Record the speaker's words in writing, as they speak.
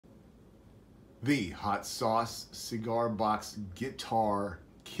The Hot Sauce Cigar Box Guitar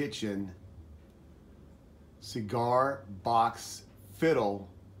Kitchen Cigar Box Fiddle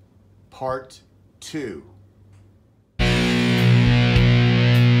Part 2.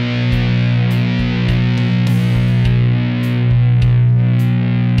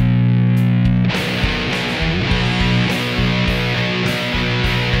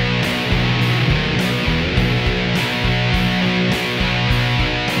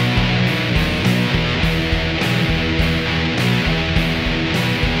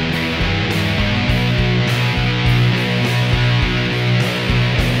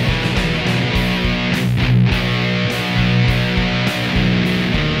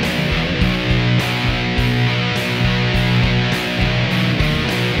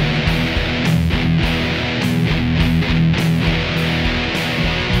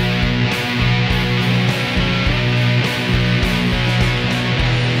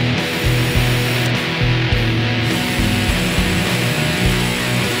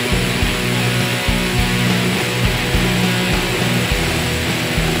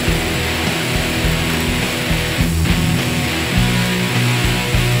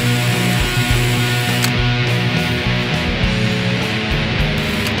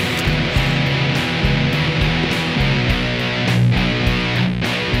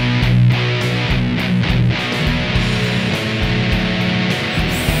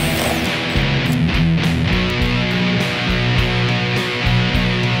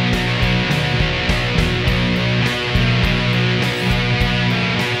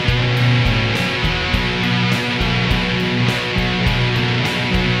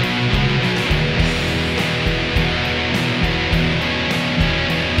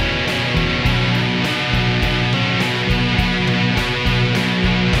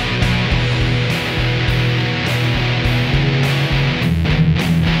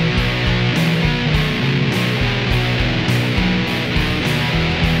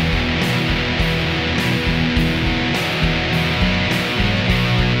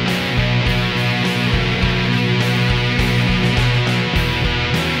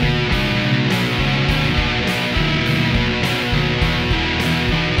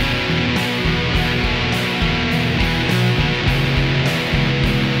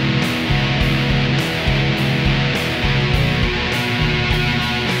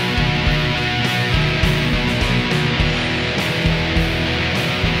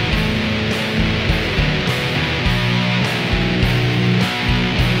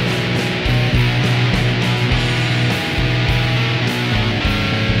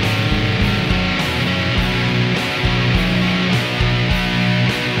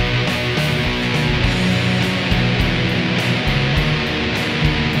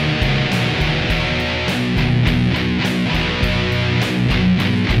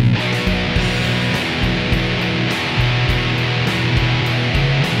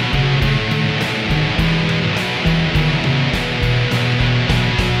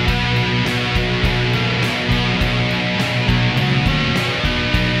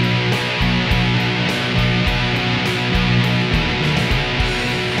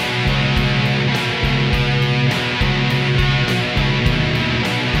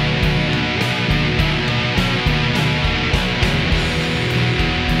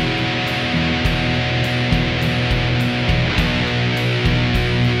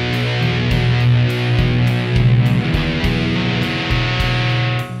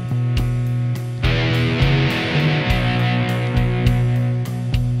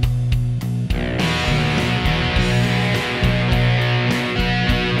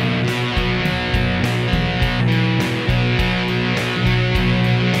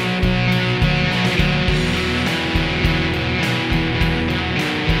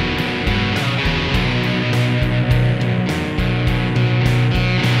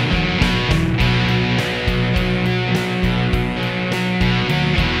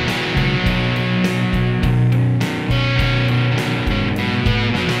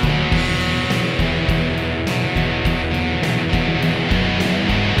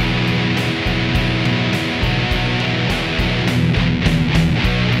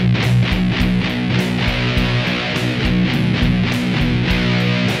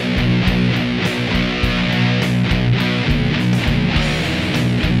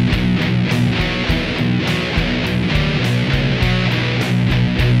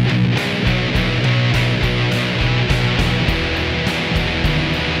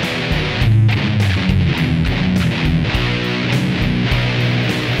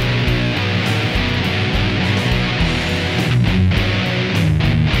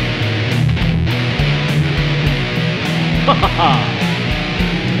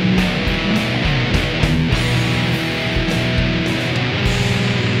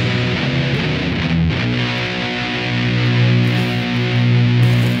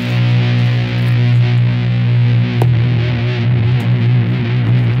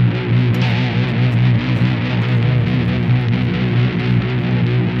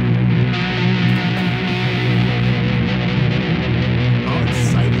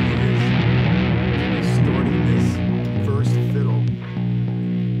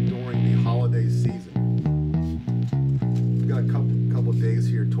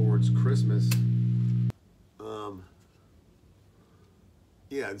 Christmas.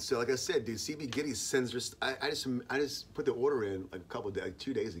 Yeah, and so like I said, dude, CBGITTY sends just I just put the order in like a couple of days, like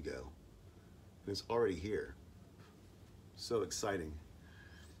 2 days ago, and it's already here. So exciting.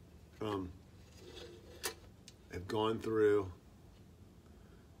 I've gone through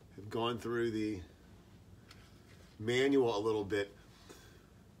the manual a little bit.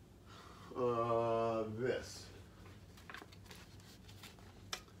 This.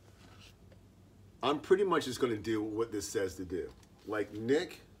 I'm pretty much just going to do what this says to do. Like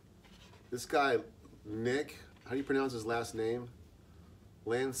Nick, this guy, Nick, how do you pronounce his last name?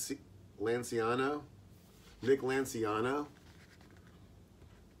 Lanciano? Nick Lanciano.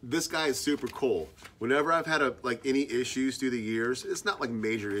 This guy is super cool. Whenever I've had any issues through the years, it's not like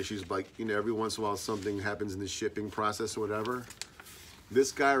major issues, but like, you know, every once in a while something happens in the shipping process or whatever.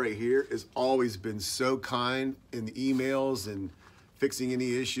 This guy right here has always been so kind in the emails and fixing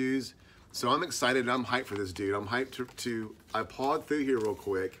any issues. So I'm excited and I'm hyped for this dude. I'm hyped I pawed through here real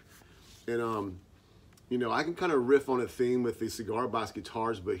quick, and you know, I can kind of riff on a theme with the cigar box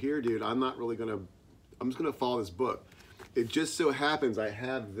guitars, but here, dude, I'm just gonna follow this book. It just so happens I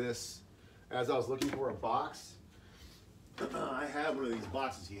have this, as I was looking for a box, I have one of these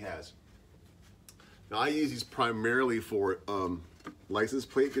boxes he has. Now I use these primarily for license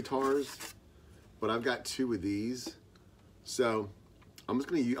plate guitars, but I've got 2 of these, so I'm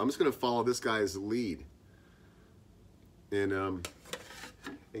just gonna follow this guy's lead and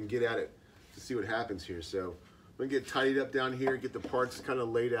get at it to see what happens here. So I'm gonna get tidied up down here, get the parts kind of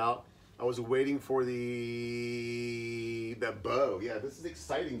laid out. I was waiting for that bow. Yeah, this is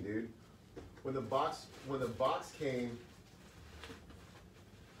exciting, dude. When the box came,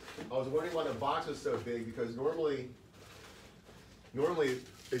 I was wondering why the box was so big, because normally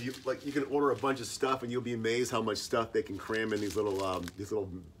if you you can order a bunch of stuff and you'll be amazed how much stuff they can cram in these little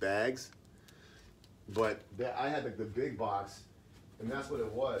bags. But I had the big box, and that's what it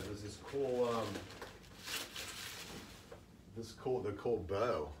was. It was this cool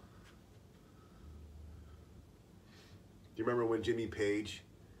bow. Do you remember when Jimmy Page?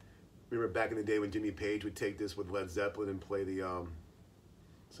 Remember back in the day when Jimmy Page would take this with Led Zeppelin and play the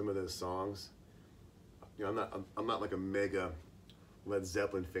some of those songs? You know, I'm not like a mega Led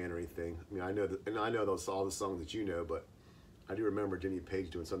Zeppelin fan or anything. I mean, I know all the songs that you know, but I do remember Jimmy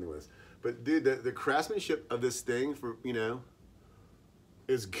Page doing something with this. But dude, the craftsmanship of this thing, for you know,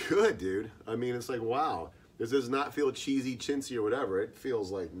 is good, dude. I mean, it's like, wow. This does not feel cheesy, chintzy, or whatever. It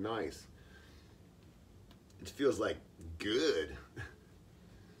feels like nice. It feels like good.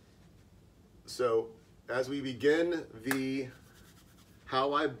 So as we begin the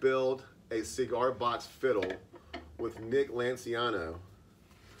How I Build a Cigar Box Fiddle with Nick Lanciano,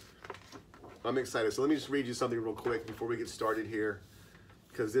 I'm excited. So let me just read you something real quick before we get started here,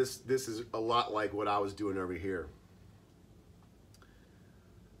 because this is a lot like what I was doing over here.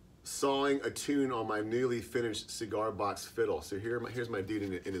 Sawing a tune on my newly finished cigar box fiddle. So here's my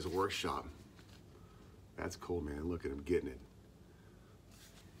dude in his workshop. That's cool, man. Look at him getting it.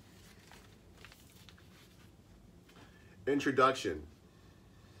 Introduction.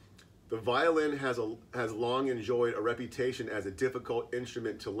 The violin has long enjoyed a reputation as a difficult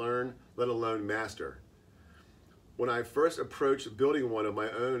instrument to learn, let alone master. When I first approached building one of my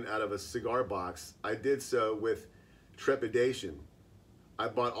own out of a cigar box, I did so with trepidation. I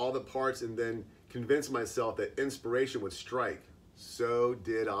bought all the parts and then convinced myself that inspiration would strike. So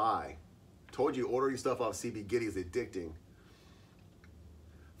did I. Told you, ordering stuff off CBGITTY is addicting.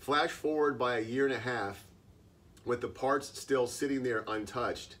 Flash forward by a year and a half, with the parts still sitting there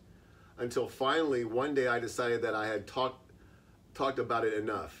untouched, until finally one day I decided that I had talked about it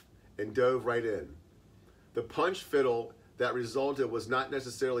enough and dove right in. The punch fiddle that resulted was not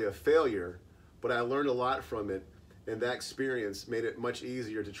necessarily a failure, but I learned a lot from it, and that experience made it much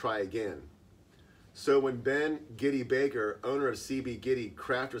easier to try again. So when Ben Gitty Baker, owner of CBGITTY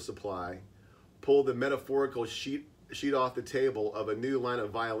Crafter Supply, pulled the metaphorical sheet off the table of a new line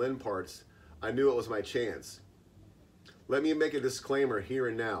of violin parts, I knew it was my chance. Let me make a disclaimer here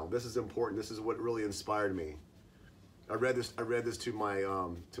and now. This is important. This is what really inspired me. I read this to my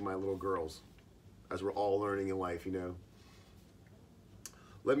little girls, as we're all learning in life, you know.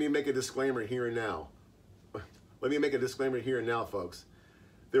 Let me make a disclaimer here and now. Let me make a disclaimer here and now, folks.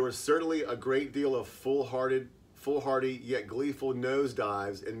 There was certainly a great deal of foolhardy yet gleeful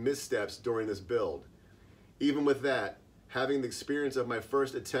nosedives and missteps during this build. Even with that, having the experience of my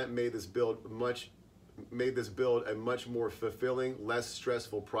first attempt made this build a much more fulfilling, less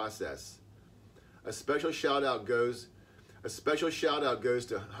stressful process. A special shout out goes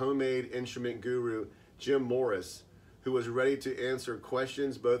to homemade instrument guru Jim Morris, who was ready to answer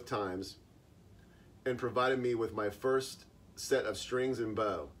questions both times and provided me with my first set of strings and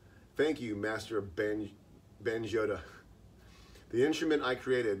bow. Thank you, Master Ben Joda. The instrument I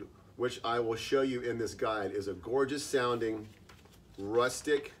created, which I will show you in this guide, is a gorgeous sounding,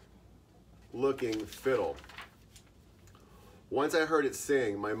 rustic looking fiddle. Once I heard it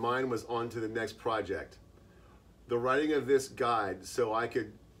sing, my mind was on to the next project. The writing of this guide so I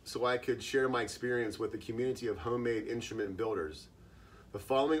could share my experience with the community of homemade instrument builders. The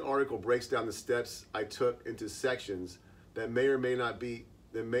following article breaks down the steps I took into sections that may or may not be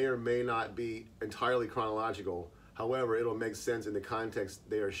entirely chronological. However, it'll make sense in the context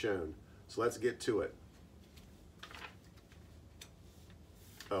they are shown. So let's get to it.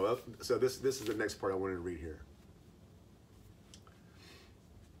 Oh, so this is the next part I wanted to read here.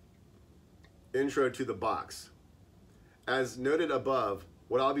 Intro to the box. As noted above,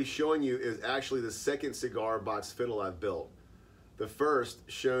 what I'll be showing you is actually the second cigar box fiddle I've built. The first,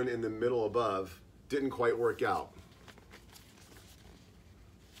 shown in the middle above, didn't quite work out.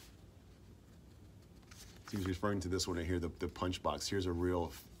 He's referring to this one right here, the punch box. Here's a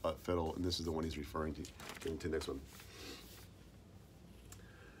real fiddle, and this is the one he's referring to. Get into the next one.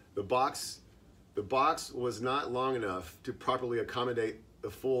 The box was not long enough to properly accommodate the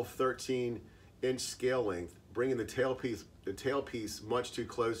full 13-inch scale length, bringing the tailpiece much too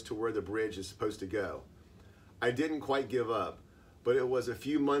close to where the bridge is supposed to go. I didn't quite give up, but it was a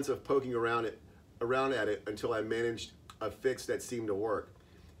few months of poking around at it until I managed a fix that seemed to work.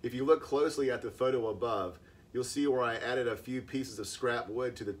 If you look closely at the photo above, you'll see where I added a few pieces of scrap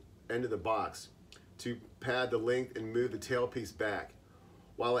wood to the end of the box to pad the length and move the tailpiece back.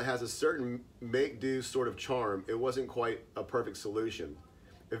 While it has a certain make-do sort of charm, it wasn't quite a perfect solution.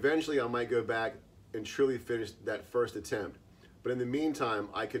 Eventually, I might go back and truly finish that first attempt. But in the meantime,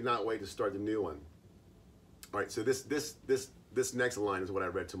 I could not wait to start the new one. All right, so this next line is what I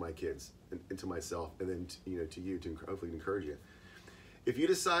read to my kids and to myself, and then to you to hopefully encourage you. If you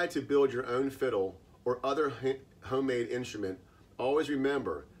decide to build your own fiddle or other homemade instrument, always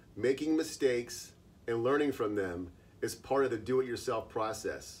remember, making mistakes and learning from them is part of the do-it-yourself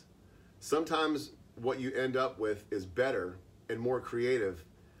process. Sometimes what you end up with is better and more creative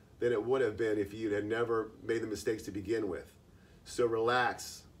than it would have been if you had never made the mistakes to begin with. So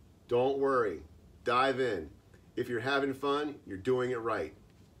relax, don't worry, dive in. If you're having fun, you're doing it right.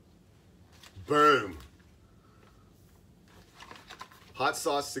 Boom. Hot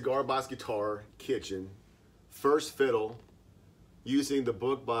sauce cigar box guitar, kitchen, first fiddle, using the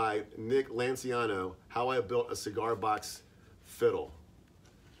book by Nick Lanciano, How I Built a Cigar Box Fiddle.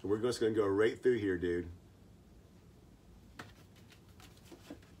 And we're just gonna go right through here, dude.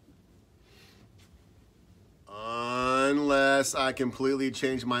 Unless I completely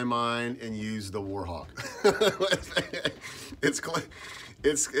change my mind and use the Warhawk.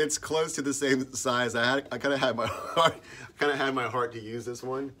 It's close to the same size. I kind of had my heart to use this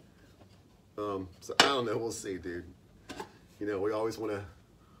one. So I don't know. We'll see, dude. We always want to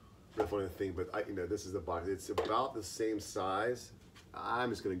riff on a thing, but this is the box. It's about the same size. I'm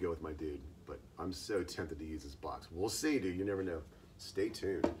just gonna go with my dude, but I'm so tempted to use this box. We'll see, dude. You never know. Stay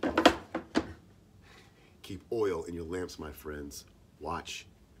tuned. Keep oil in your lamps, my friends. Watch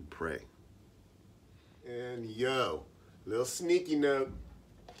and pray. And yo, little sneaky note.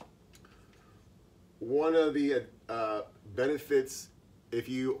 One of the benefits,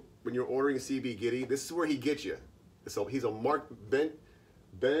 when you're ordering CBGITTY, this is where he gets you. So he's a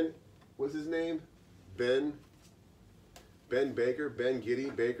Ben, what's his name? Ben Baker, Ben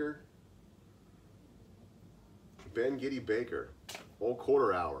Gitty Baker. Ben Gitty Baker, old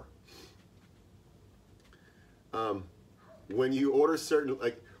quarter hour. When you order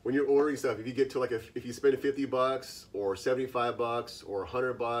when you're ordering stuff, if you get to if you spend $50 or $75 or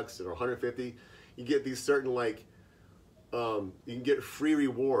 $100 or 150, you get these certain you can get free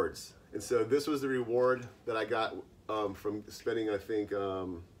rewards. And so this was the reward that I got from spending, I think,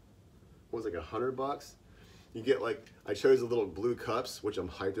 what was it, like $100? You get I chose the little blue cups, which I'm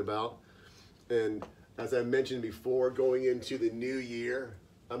hyped about. And as I mentioned before, going into the new year,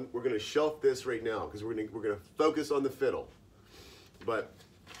 we're gonna shelf this right now because we're gonna focus on the fiddle. But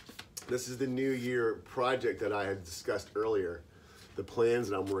this is the new year project that I had discussed earlier, the plans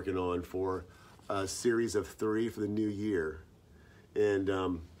that I'm working on for a series of 3 for the new year. And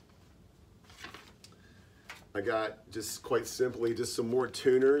I got just quite simply just some more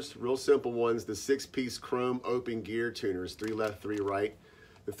tuners, real simple ones, the 6-piece chrome open gear tuners, 3 left, 3 right.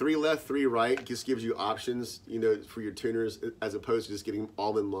 The 3 left, 3 right just gives you options, for your tuners as opposed to just getting them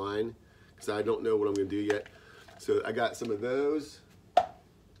all in line, because I don't know what I'm going to do yet. So I got some of those.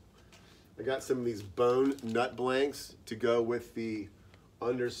 I got some of these bone nut blanks to go with the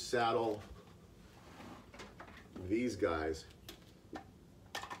under saddle. These guys.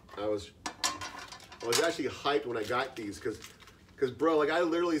 I was actually hyped when I got these because bro, like I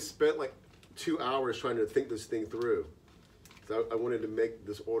literally spent like 2 hours trying to think this thing through. So I wanted to make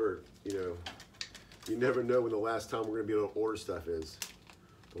this order, you know. You never know when the last time we're gonna be able to order stuff is.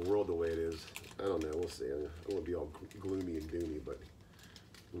 The world the way it is. I don't know, we'll see. I don't want to be all gloomy and doomy, but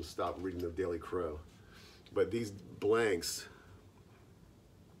we'll stop reading the Daily Crow. But these blanks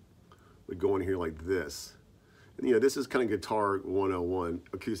would go in here like this. And you know, this is kind of guitar 101,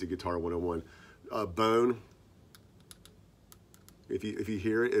 acoustic guitar 101. Bone, if you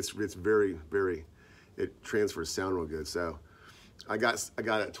hear it, it's very, very, it transfers sound real good. So I got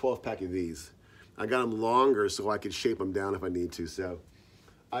a 12 pack of these. I got them longer so I could shape them down if I need to. So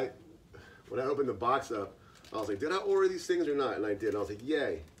when I opened the box up, I was like, did I order these things or not? And I did. I was like,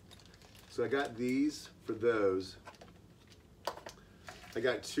 yay. So I got these for those. I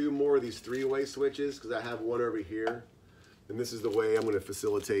got 2 more of these 3-way switches because I have one over here. And this is the way I'm going to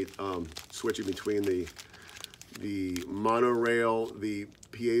facilitate switching between the monorail, the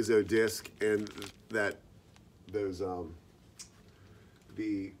piezo disc, and those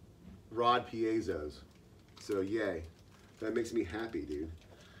the rod piezos. So yay, that makes me happy, dude.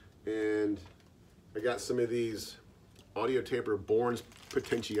 And I got some of these audio taper Bourne's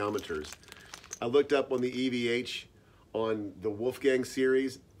potentiometers. I looked up on the EVH on the Wolfgang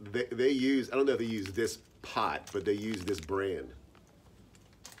series. They use, I don't know if they use this pot, but they use this brand.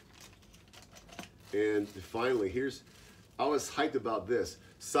 And finally, I was hyped about this.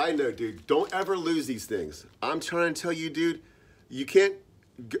 Side note, dude, don't ever lose these things. I'm trying to tell you, dude, you can't,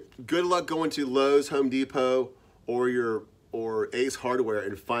 good luck going to Lowe's, Home Depot, or Ace Hardware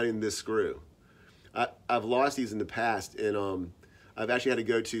and finding this screw. I've lost these in the past, and I've actually had to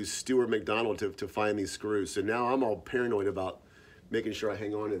go to Stuart McDonald to find these screws. So now I'm all paranoid about making sure I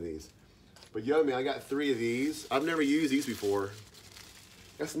hang on to these. But yo, man, I got 3 of these. I've never used these before.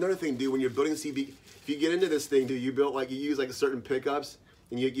 That's another thing, dude. When you're building CB, if you get into this thing, dude, you use like certain pickups,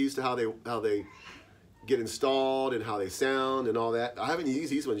 and you get used to how they get installed and how they sound and all that. I haven't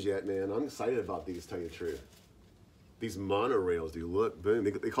used these ones yet, man. I'm excited about these, to tell you the truth. These monorails, dude. Look, boom.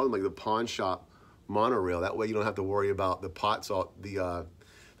 They call them like the pawn shop monorail. That way you don't have to worry about the pots, the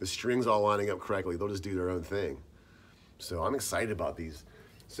strings all lining up correctly. They'll just do their own thing. So I'm excited about these.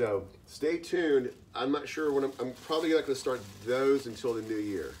 So stay tuned. I'm not sure when I'm probably not going to start those until the new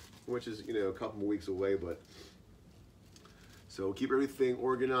year, which is, you know, a couple more weeks away. But so we'll keep everything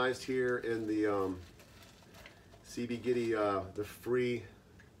organized here in the CBGITTY, the free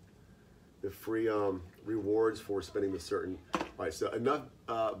rewards for spending with certain. All right, so enough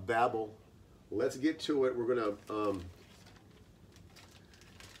babble. Let's get to it. We're gonna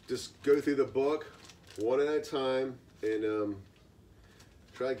just go through the book one at a time and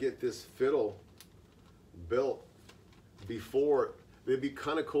try to get this fiddle built before. It'd be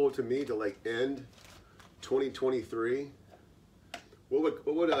kind of cool to me to like end 2023. What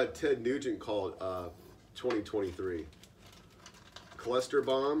would Ted Nugent call 2023? Cluster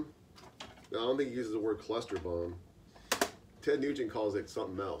bomb? No, I don't think he uses the word cluster bomb. Ted Nugent calls it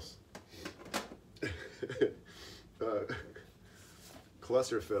something else.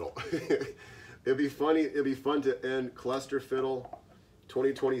 Cluster fiddle. It'd be funny. It'd be fun to end cluster fiddle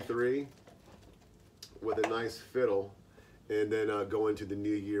 2023 with a nice fiddle, and then go into the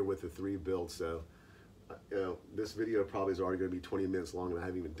new year with a 3 build. So, you know, this video probably is already going to be 20 minutes long, and I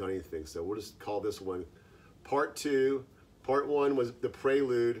haven't even done anything. So we'll just call this one part 2. Part 1 was the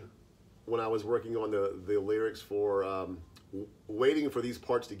prelude when I was working on the lyrics for waiting for these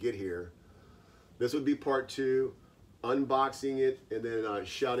parts to get here. This would be part 2, unboxing it, and then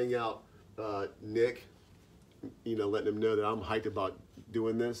shouting out Nick, you know, letting him know that I'm hyped about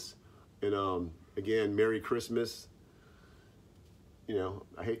doing this. And again, Merry Christmas. You know,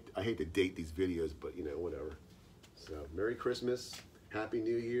 I hate to date these videos, but you know, whatever. So Merry Christmas, Happy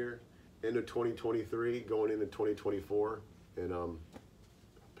New Year, end of 2023, going into 2024, and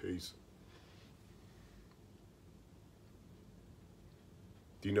peace.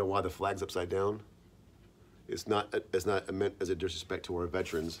 Do you know why the flag's upside down? It's not meant as a disrespect to our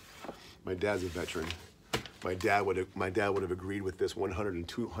veterans. My dad's a veteran. My dad would have agreed with this 100,000,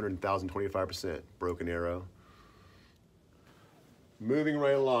 200,000, 25%. Broken arrow. Moving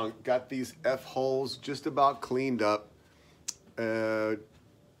right along, got these F holes just about cleaned up. Carved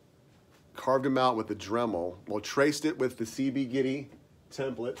them out with the Dremel. Well, traced it with the CBGITTY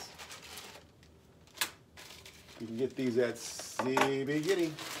templates. You can get these at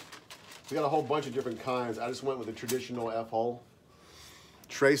CBGITTY. We got a whole bunch of different kinds. I just went with the traditional F hole.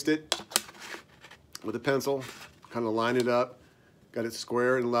 Traced it with a pencil, kind of line it up, got it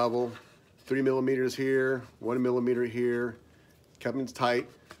square and level, 3 millimeters here, 1 millimeter here, kept it tight,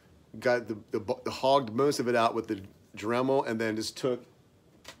 got the hogged most of it out with the Dremel, and then just took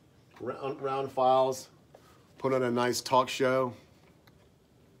round files, put on a nice talk show,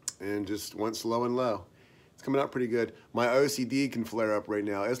 and just went slow and low. It's coming out pretty good. My OCD can flare up right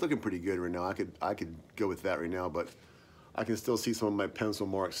now. It's looking pretty good right now. I could go with that right now, but I can still see some of my pencil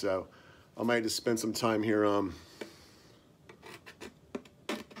marks, so I might just spend some time here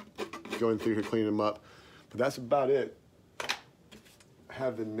going through here, cleaning them up. But that's about it. I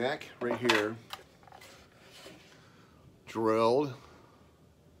have the neck right here drilled,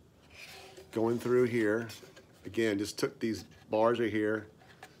 going through here. Again, just took these bars right here,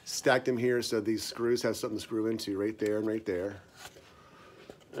 stacked them here so these screws have something to screw into right there and right there.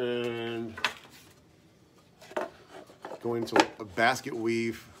 And going to a basket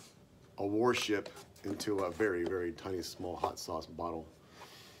weave, a warship into a very, very tiny, small hot sauce bottle.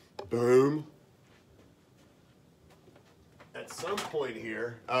 Boom. At some point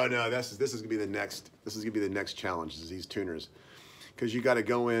here, oh no, this is gonna be the next. This is gonna be the next challenge. Is these tuners, because you got to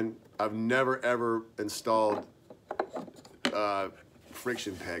go in. I've never ever installed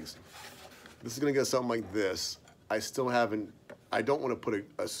friction pegs. This is gonna go something like this. I still haven't. I don't want to put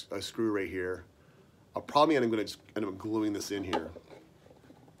a screw right here. I'll probably end up gluing this in here,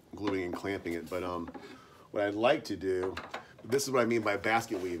 gluing and clamping it. But what I'd like to do, this is what I mean by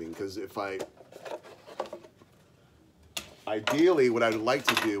basket weaving, because ideally what I would like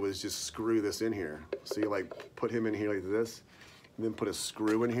to do is just screw this in here. So you like put him in here like this, and then put a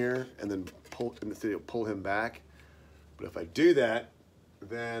screw in here, and then pull him back. But if I do that,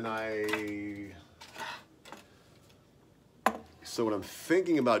 then so what I'm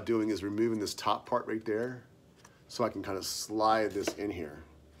thinking about doing is removing this top part right there, so I can kind of slide this in here.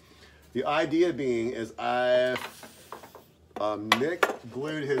 The idea being is Nick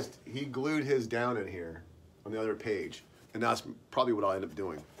glued his down in here on the other page, and that's probably what I'll end up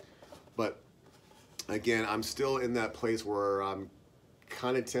doing. But again, I'm still in that place where I'm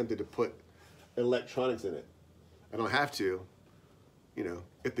kind of tempted to put electronics in it. I don't have to, you know,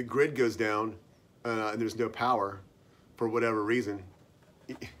 if the grid goes down and there's no power for whatever reason,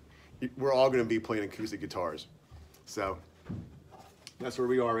 we're all going to be playing acoustic guitars. So that's where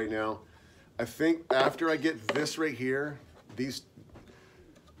we are right now. I think after I get this right here, these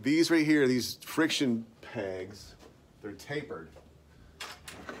right here, these friction pegs, they're tapered.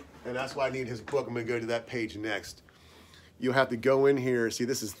 And that's why I need his book. I'm going to go to that page next. You'll have to go in here. See,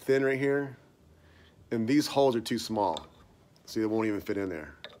 this is thin right here. And these holes are too small. See, it won't even fit in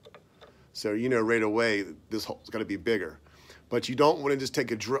there. So you know right away this hole's got to be bigger. But you don't want to just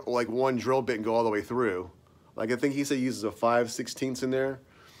take a drill, like one drill bit and go all the way through. Like I think he said he uses a 5/16 in there.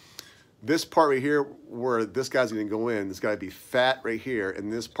 This part right here where this guy's going to go in, it's got to be fat right here,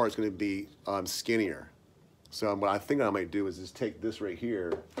 and this part's going to be skinnier. So what I think I might do is just take this right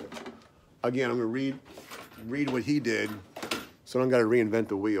here. Again, I'm going to read what he did, so I don't got to reinvent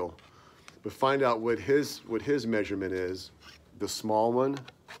the wheel. But find out what his measurement is, the small one,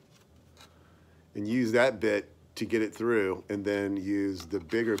 and use that bit to get it through, and then use the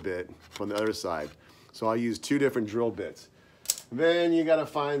bigger bit from the other side. So I'll use 2 different drill bits. Then you gotta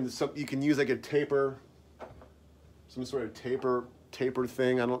find some, you can use like a taper, some sort of taper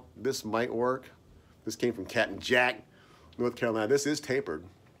thing. This might work. This came from Cat and Jack, North Carolina. This is tapered.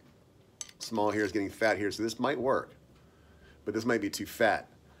 Small here is getting fat here, so this might work. But this might be too fat.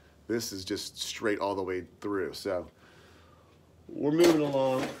 This is just straight all the way through. So we're moving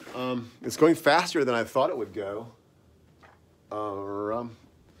along. It's going faster than I thought it would go. So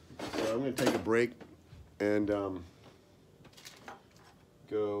I'm gonna take a break and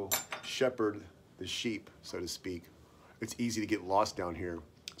go shepherd the sheep, so to speak. It's easy to get lost down here,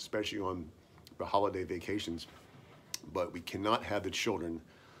 especially on the holiday vacations, but we cannot have the children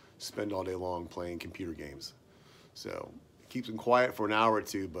spend all day long playing computer games. So it keeps them quiet for an hour or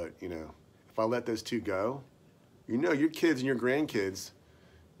two, but you know, if I let those 2 go, you know, your kids and your grandkids,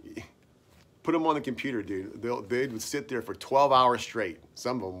 put them on the computer, dude. They would sit there for 12 hours straight.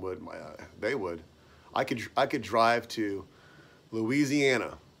 Some of them would. They would. I could drive to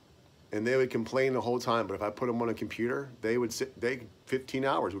Louisiana, and they would complain the whole time. But if I put them on a computer, they would sit. 15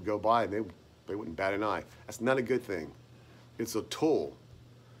 hours would go by, and they wouldn't bat an eye. That's not a good thing. It's a tool,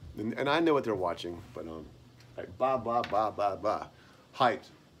 and I know what they're watching. But like blah blah blah blah blah. Hyped.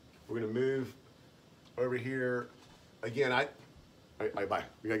 We're gonna move over here again. Bye.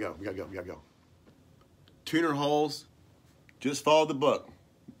 We gotta go. Tuner holes. Just follow the book.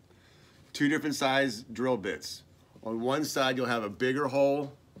 2 different size drill bits. On one side, you'll have a bigger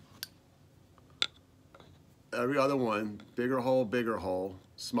hole every other one, bigger hole,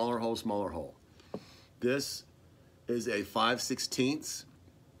 smaller hole, smaller hole. This is a 5/16,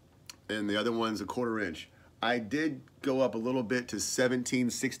 and the other one's a 1/4 inch. I did go up a little bit to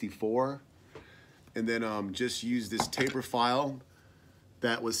 1764, and then just use this taper file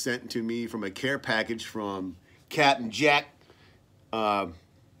that was sent to me from a care package from Captain Jack, North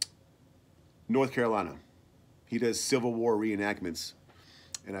Carolina. He does Civil War reenactments,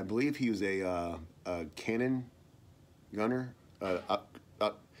 and I believe he was a cannon gunner.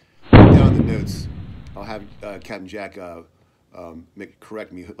 Down the notes, I'll have Captain Jack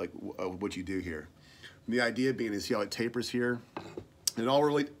correct me like what you do here. And the idea being is see how it tapers here, and all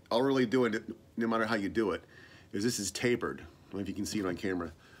really do it, no matter how you do it, is this is tapered. I don't know if you can see it on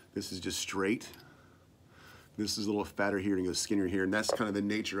camera. This is just straight. This is a little fatter here and goes skinnier here, and that's kind of the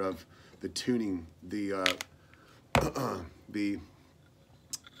nature of the tuning, the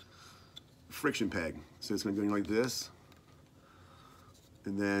friction peg. So it's going to go like this,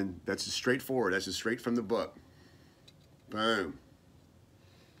 and then that's just straightforward. That's just straight from the book. Boom.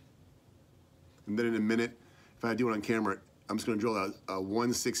 And then in a minute, if I do it on camera, I'm just going to drill a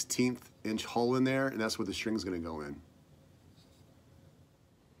 1/16 inch hole in there, and that's where the string's going to go in.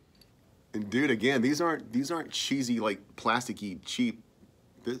 And dude, again, these aren't cheesy, like plasticky cheap.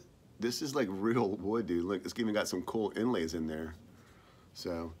 This is like real wood, dude. Look, it's even got some cool inlays in there.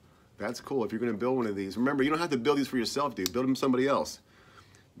 So that's cool. If you're going to build one of these, remember, you don't have to build these for yourself, dude. Build them somebody else.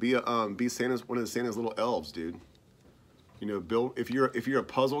 Be Santa's, one of Santa's little elves, dude. You know, build if you're a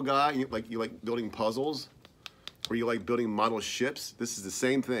puzzle guy, you like building puzzles, or you like building model ships. This is the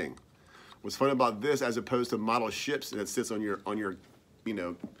same thing. What's fun about this, as opposed to model ships that sits on your you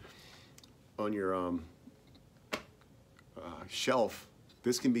know, on your shelf,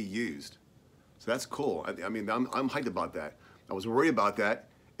 this can be used. So that's cool. I mean, I'm hyped about that. I was worried about that.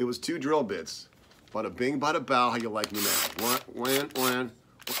 It was 2 drill bits. Bada bing, bada bow. How you like me now? One.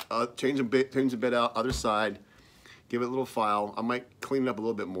 Change a bit out, other side. Give it a little file. I might clean it up a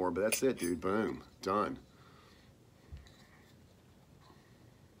little bit more, but that's it, dude. Boom. Done.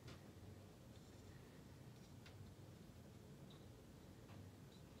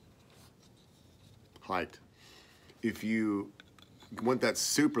 Hyped. If you want that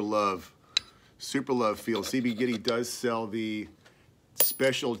super love feel, CBGITTY does sell the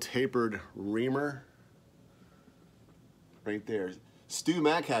special tapered reamer right there. Stu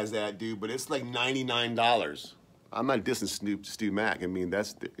Mac has that, dude, but it's like $99. I'm not dissing Stu Mac. I mean,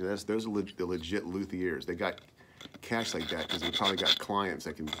 those are the legit luthiers. They got cash like that because they probably got clients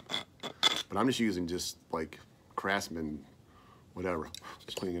that can. But I'm just using just like Craftsman, whatever.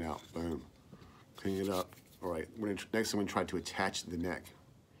 Just clean it out. Boom. Clean it up. All right. Next, I'm going to try to attach the neck.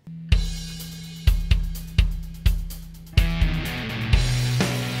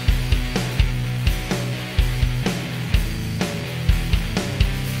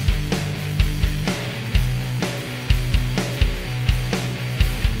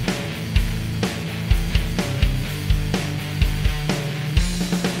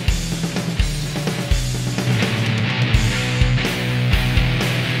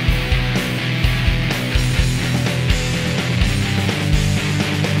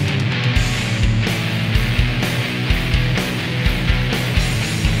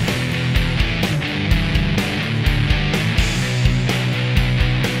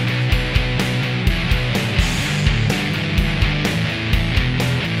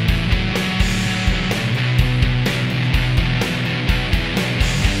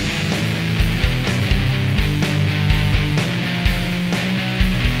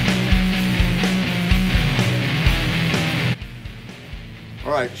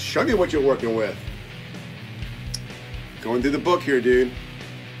 All right, show me what you're working with. Going through the book here, dude.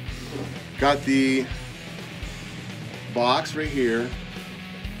 Got the box right here.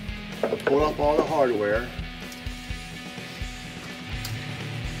 I pulled off all the hardware.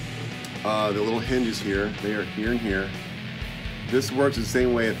 The little hinges here, they are here and here. This works the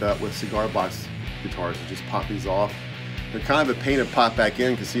same way with cigar box guitars. You just pop these off. They're kind of a pain to pop back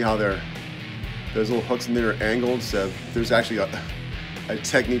in. You can see how those little hooks in there are angled. So there's actually a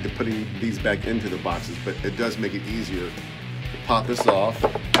technique to putting these back into the boxes, but it does make it easier to pop this off.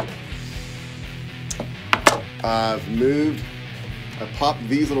 I popped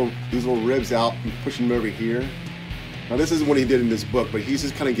these little ribs out and pushing them over here. Now this isn't what he did in this book, but he's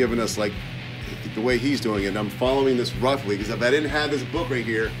just kind of giving us like the way he's doing it. And I'm following this roughly because if I didn't have this book right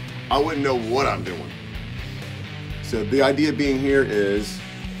here, I wouldn't know what I'm doing. So the idea being here is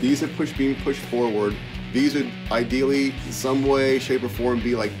these are being pushed forward. These would ideally, in some way, shape, or form,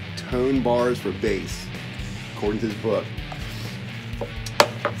 be like tone bars for bass, according to his book.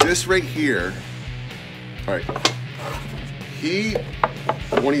 This right here All right.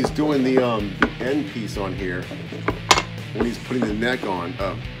 When he's doing the end piece on here, when he's putting the neck on,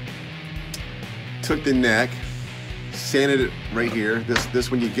 took the neck, sanded it right here.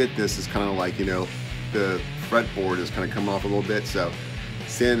 This when you get this is kind of like, you know, the fretboard is kind of coming off a little bit. So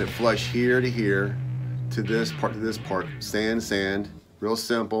sand it flush here to here, to this part, sand, real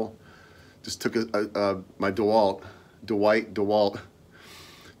simple. Just took my Dwight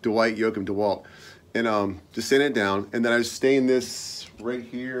Yoakam DeWalt, and just sand it down. And then I stained this right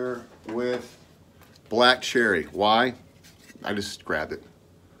here with black cherry. Why? I just grabbed it.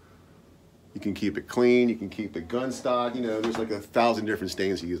 You can keep it clean, you can keep it gun stock, you know, there's like 1,000 different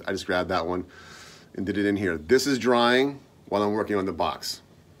stains you use. I just grabbed that one and did it in here. This is drying while I'm working on the box.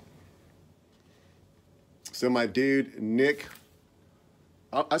 So my dude, Nick,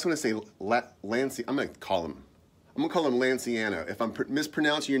 I just want to say Lanciano, I'm gonna call him Lanciano. If I'm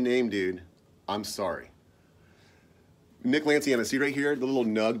mispronouncing your name, dude, I'm sorry. Nick Lanciano, see right here, the little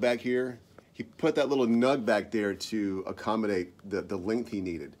nug back here? He put that little nug back there to accommodate the length he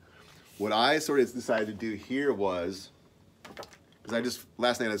needed. What I sort of decided to do here was, because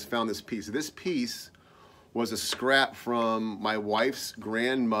last night I just found this piece. This piece was a scrap from my wife's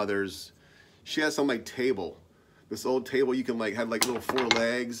grandmother's. She has some like table. This old table you can like have like little 4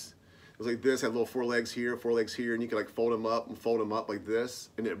 legs. It was like this, had little 4 legs here, and you can like fold them up like this,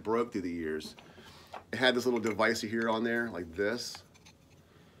 and it broke through the years. It had this little device here on there, like this.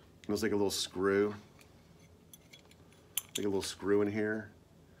 It was like a little screw. Like a little screw in here.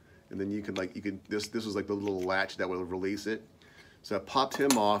 And then this was like the little latch that would release it. So I popped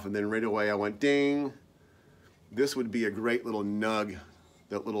him off, and then right away I went, ding. This would be a great little nug.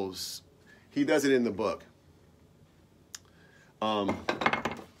 He does it in the book.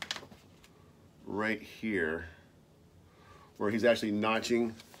 Right here, where he's actually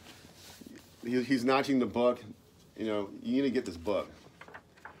notching. He's notching the book. You know, you need to get this book.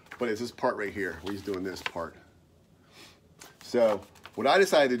 But it's this part right here, where he's doing this part. So what I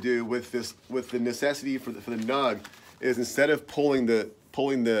decided to do with the necessity for the nug, is instead of pulling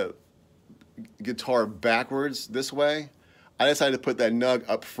the guitar backwards this way, I decided to put that nug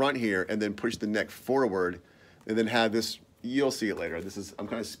up front here and then push the neck forward, and then have this. You'll see it later. I'm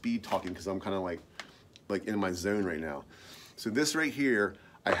kind of speed talking because I'm kind of like in my zone right now. So this right here,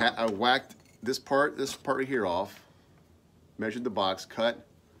 I whacked this part right here off, measured the box, cut,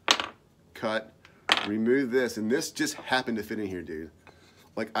 remove this, and this just happened to fit in here, dude.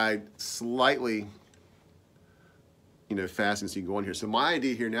 Like I slightly, you know, fastened so you can go in here. So my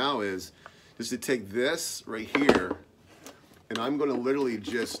idea here now is just to take this right here, and I'm going to literally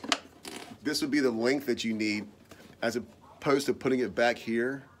this would be the length that you need, as opposed to putting it back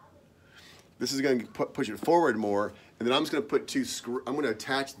here. This is going to push it forward more, and then I'm just going to put 2 screws. I'm going to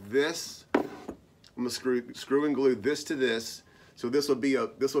attach this. I'm going to screw and glue this to this. So this will be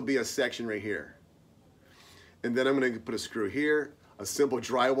a section right here. And then I'm going to put a screw here, a simple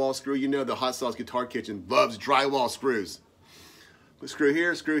drywall screw. You know the Hot Sauce Guitar Kitchen loves drywall screws. Put screw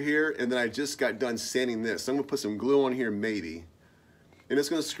here, and then I just got done sanding this. So I'm going to put some glue on here maybe, and it's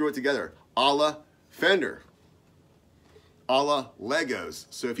going to screw it together, a la Fender, a la Legos.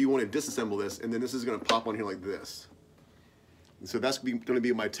 So if you want to disassemble this, and then this is going to pop on here like this. And so that's going to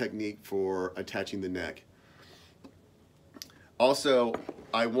be my technique for attaching the neck. Also,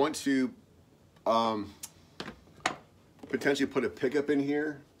 I want to potentially put a pickup in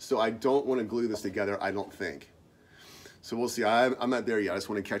here, so I don't want to glue this together, I don't think. So we'll see. I'm not there yet. I just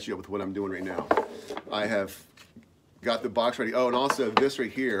want to catch you up with what I'm doing right now. I have got the box ready. Oh, and also this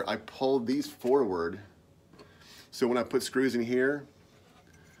right here, I pulled these forward. So when I put screws in here,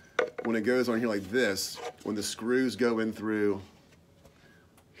 when it goes on here like this, when the screws go in through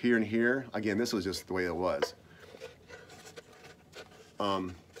here and here, again, this was just the way it was.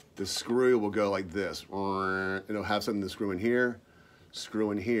 The screw will go like this. It'll have something to screw in here,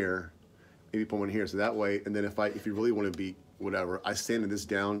 maybe put one here. So that way, and then if you really want to be whatever, I sanded this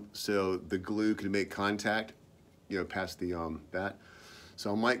down so the glue can make contact, you know, past the that.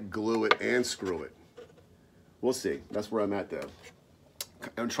 So I might glue it and screw it. We'll see. That's where I'm at though.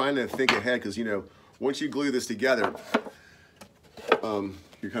 I'm trying to think ahead because, you know, once you glue this together,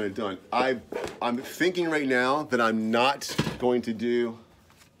 you're kind of done. I'm thinking right now that I'm not going to do.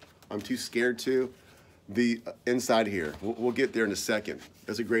 I'm too scared to. The inside here, we'll get there in a second.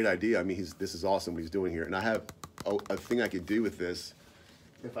 That's a great idea. I mean, this is awesome what he's doing here. And I have a thing I could do with this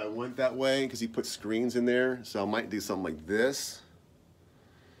if I went that way, because he put screens in there. So I might do something like this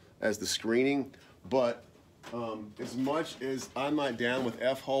as the screening. But as much as I'm not down with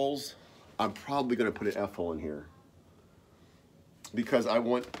F-holes, I'm probably going to put an F-hole in here. because I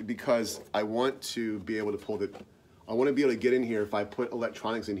want to be able to pull the. I want to be able to get in here if I put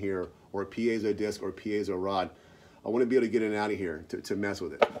electronics in here or a piezo disc or a piezo rod. I want to be able to get in and out of here to mess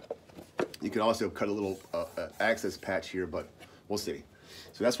with it. You could also cut a little access patch here, but we'll see.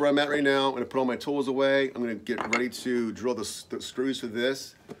 So that's where I'm at right now. I'm going to put all my tools away. I'm going to get ready to drill the screws for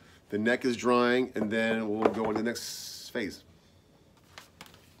this. The neck is drying, and then we'll go on to the next phase.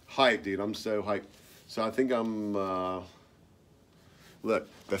 Hype, dude. I'm so hyped. So I think I'm, look,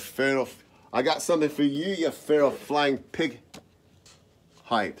 the Fiddle. I got something for you, you Fiddle flying pig.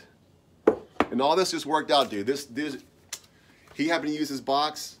 Hyped. And all this just worked out, dude. He happened to use this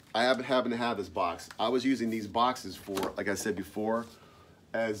box. I happen to have this box. I was using these boxes for, like I said before,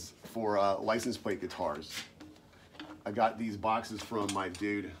 as for license plate guitars. I got these boxes from my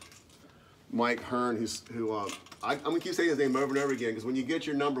dude, Mike Hearn, I'm gonna keep saying his name over and over again, because when you get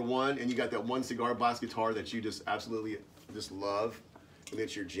your #1 and you got that one cigar box guitar that you just absolutely just love, and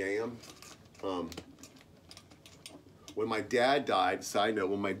it's your jam. When my dad died, side note,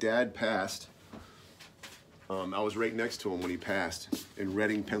 when my dad passed, I was right next to him when he passed in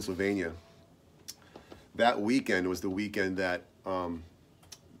Reading, Pennsylvania. That weekend was the weekend that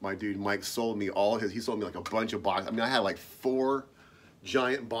my dude Mike sold me he sold me like a bunch of boxes. I mean, I had like 4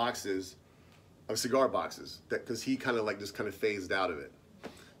 giant boxes of cigar boxes, because he kind of phased out of it.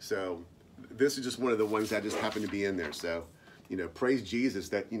 So this is just one of the ones that just happened to be in there. So, you know, praise Jesus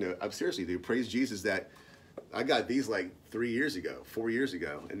that, you know, I'm seriously, dude, praise Jesus that I got these like 4 years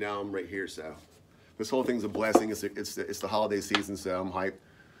ago, and now I'm right here. So this whole thing's a blessing. It's the holiday season, so I'm hyped.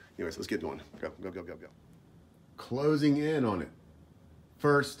 Anyways, let's get going. Go. Closing in on it.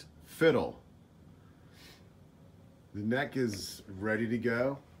 First, Fiddle. The neck is ready to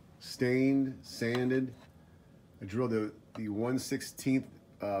go. Stained, sanded. I drilled the 1/16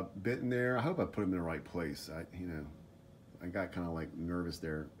 bit in there. I hope I put them in the right place. I got kind of like nervous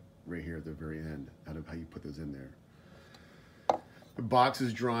there, right here at the very end, out of how you put those in there. The box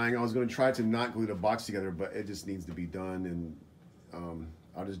is drying. I was going to try to not glue the box together, but it just needs to be done, and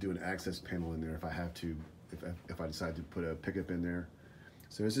I'll just do an access panel in there if I have to, if I decide to put a pickup in there.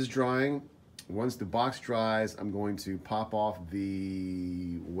 So this is drying. Once the box dries, I'm going to pop off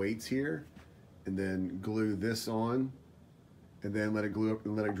the weights here and then glue this on, and then let it glue up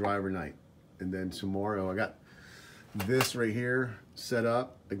and let it dry overnight. And then tomorrow, I got this right here set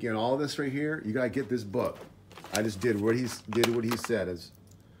up. Again, all this right here, you gotta get this book. I just did what he said, is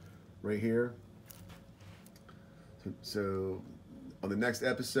right here. So on the next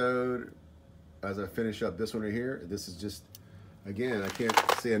episode, as I finish up this one right here, this is just, again, I can't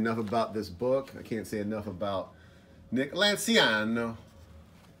say enough about this book. I can't say enough about Nick Lanciano.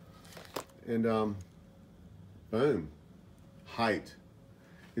 And boom, height.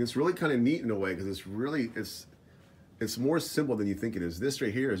 And it's really kind of neat in a way, because it's more simple than you think it is. This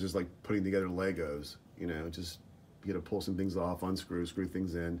right here is just like putting together Legos. You know, just you got to pull some things off, unscrew, screw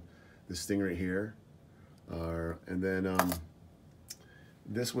things in. This thing right here, and then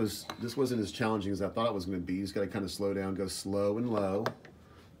this wasn't as challenging as I thought it was going to be. You just got to kind of slow down, go slow and low.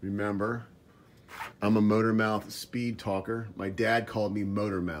 Remember, I'm a motor mouth speed talker. My dad called me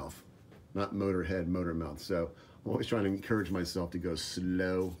motor mouth, not motorhead, motor mouth. So I'm always trying to encourage myself to go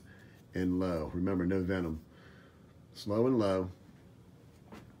slow and low. Remember, no venom. Slow and low.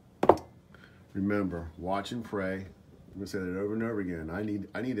 Remember, watch and pray. I'm gonna say that over and over again. I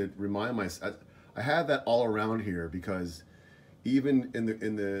need to remind myself. I have that all around here, because even in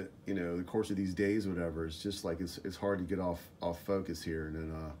the you know, the course of these days, whatever, it's just like it's hard to get off focus here. And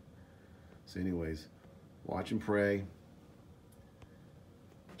then so anyways, watch and pray.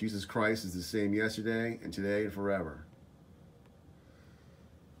 Jesus Christ is the same yesterday and today and forever.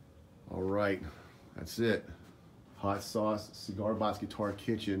 All right, that's it. Hot sauce, cigar box guitar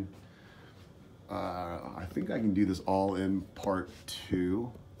kitchen. I think I can do this all in part 2.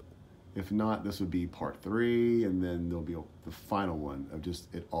 If not, this would be part 3, and then there'll be the final one of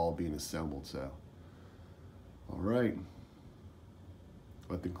just it all being assembled. So, all right.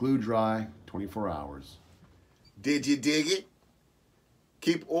 Let the glue dry, 24 hours. Did you dig it?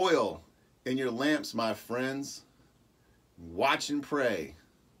 Keep oil in your lamps, my friends. Watch and pray.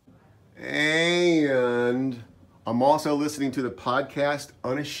 And I'm also listening to the podcast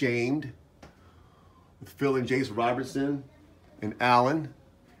Unashamed with Phil and Jace Robertson and Alan.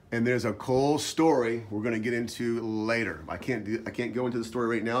 And there's a cool story we're going to get into later. I can't go into the story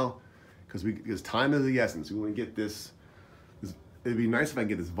right now because time is of the essence. We want to get this. It'd be nice if I can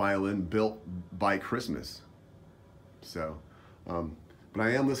get this violin built by Christmas. So, but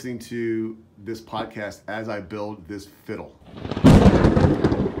I am listening to this podcast as I build this fiddle.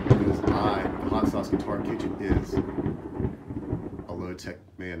 Because the Hot Sauce Guitar Kitchen is low-tech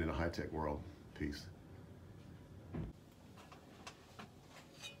man in a high-tech world. Peace.